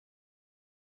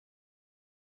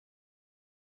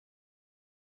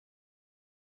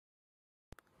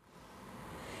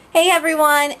Hey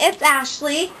everyone, it's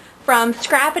Ashley from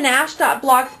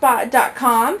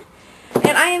scrapandash.blogspot.com,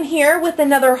 and I am here with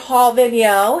another haul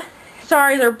video.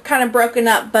 Sorry they're kind of broken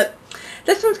up, but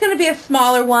this one's going to be a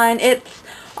smaller one. It's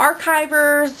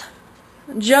Archivers,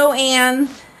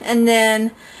 Joann's, and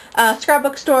then a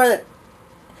scrapbook store that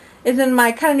is in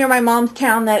kind of near my mom's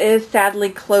town that is sadly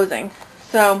closing.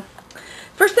 So,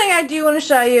 first thing I do want to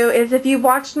show you is if you've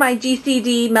watched my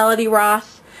GCD Melody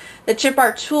Ross the chip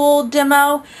art tool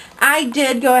demo, I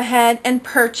did go ahead and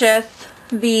purchase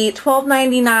the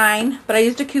 $12.99, but I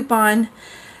used a coupon,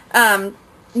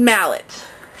 mallet.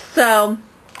 So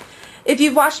if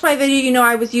you've watched my video, you know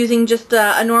I was using just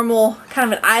a normal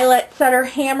kind of an eyelet setter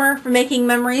hammer for making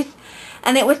memories,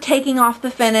 and it was taking off the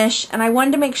finish, and I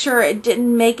wanted to make sure it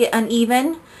didn't make it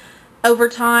uneven over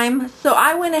time, so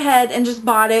I went ahead and just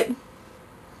bought it.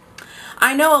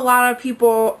 I know a lot of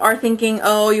people are thinking,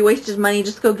 oh, you wasted money,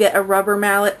 just go get a rubber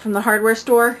mallet from the hardware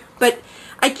store. But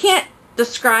I can't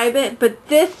describe it, but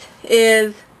this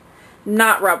is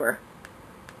not rubber.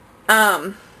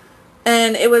 And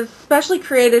it was specially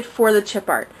created for the chip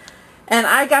art. And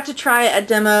I got to try a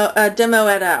demo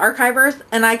at Archivers,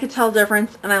 and I could tell the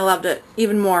difference, and I loved it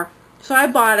even more. So I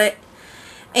bought it,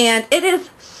 and it is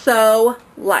so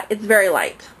light. It's very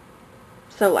light.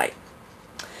 So light.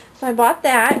 So I bought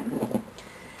that.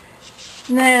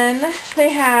 And then they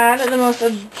had the most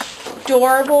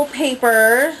adorable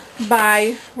paper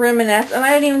by Reminisce, and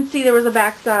I didn't even see there was a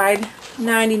back side.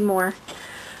 Now I need more.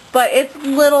 But it's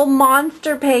little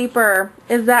monster paper.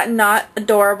 Is that not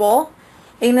adorable?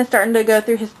 Aiden is starting to go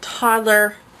through his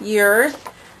toddler years,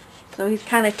 so he's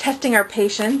kind of testing our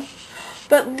patience.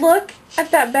 But look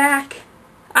at that back.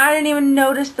 I didn't even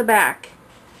notice the back.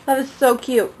 That is so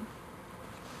cute.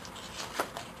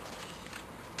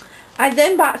 I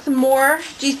then bought some more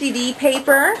GCD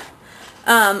paper.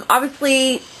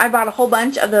 Obviously, I bought a whole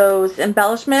bunch of those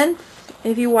embellishments,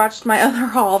 if you watched my other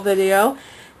haul video,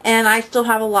 and I still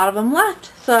have a lot of them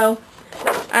left. So,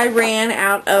 I ran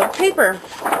out of paper.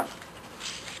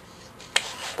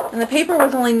 And the paper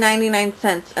was only 99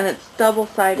 cents, and it's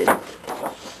double-sided.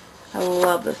 I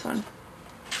love this one.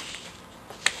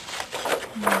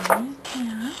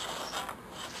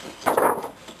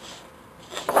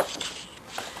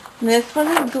 This one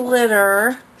is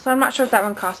glitter, so I'm not sure if that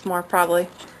one costs more, probably.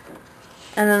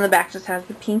 And then the back just has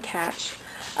the pink hatch.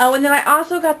 Oh, and then I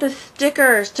also got the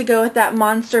stickers to go with that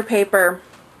monster paper.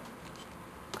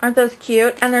 Aren't those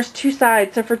cute? And there's two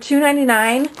sides, so for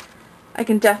 $2.99, I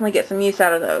can definitely get some use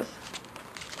out of those.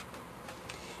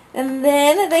 And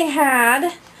then they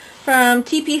had, from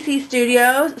TPC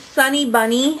Studios, Sunny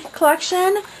Bunny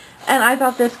collection, and I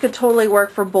thought this could totally work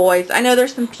for boys. I know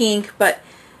there's some pink, but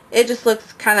it just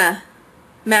looks kind of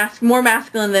more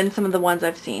masculine than some of the ones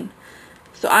I've seen.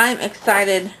 So I'm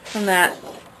excited from that.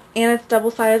 And it's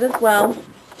double-sided as well.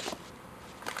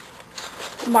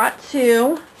 Bought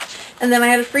two. And then I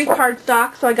had a free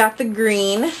cardstock, so I got the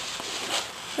green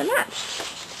to match.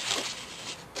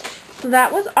 So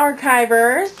that was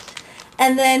Archivers.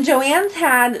 And then Joann's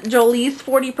had Jolie's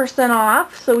 40%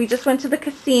 off, so we just went to the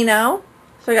casino.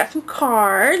 So I got some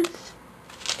cards.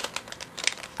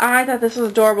 I thought this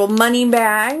was adorable. Money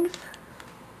bags.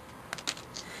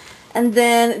 And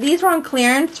then these were on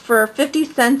clearance for 50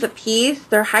 cents a piece.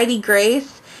 They're Heidi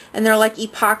Grace, and they're like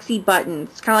epoxy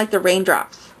buttons, kind of like the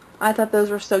raindrops. I thought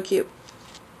those were so cute.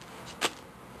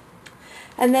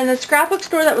 And then the scrapbook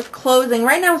store that was closing,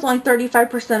 right now it's only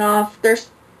 35% off. They're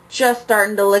just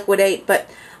starting to liquidate, but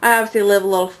I obviously live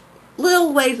a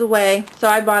little ways away, so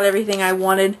I bought everything I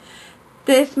wanted.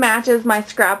 This matches my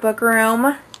scrapbook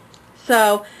room.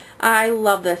 So, I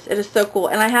love this. It is so cool.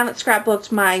 And I haven't scrapbooked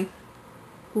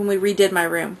when we redid my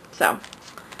room. So,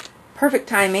 perfect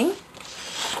timing.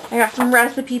 I got some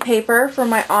recipe paper for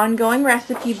my ongoing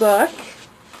recipe book.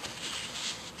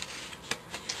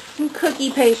 Some cookie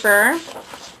paper.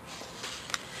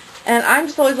 And I'm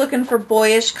just always looking for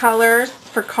boyish colors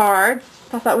for cards.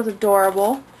 Thought that was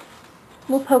adorable.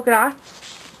 Little polka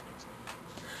dots.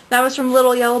 That was from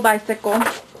Little Yellow Bicycle.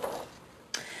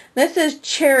 This is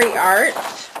cherry art,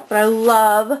 but I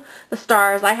love the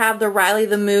stars. I have the Riley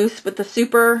the Moose with the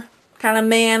super kind of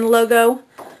man logo.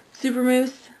 Super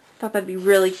Moose. Thought that'd be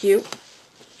really cute.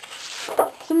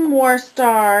 Some more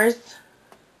stars.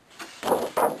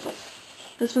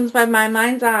 This one's by My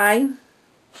Mind's Eye.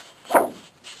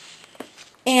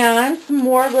 And some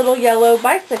more Little Yellow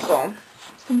Bicycle.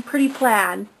 Some pretty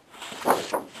plaid.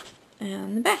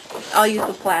 And the back. I'll use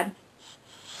the plaid.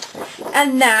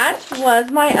 And that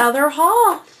was my other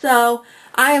haul. So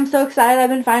I am so excited. I've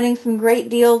been finding some great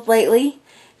deals lately.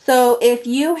 So So if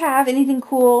you have anything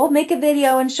cool, make a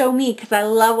video and show me because I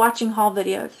love watching haul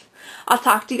videos. I'll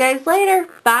talk to you guys later.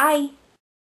 Bye.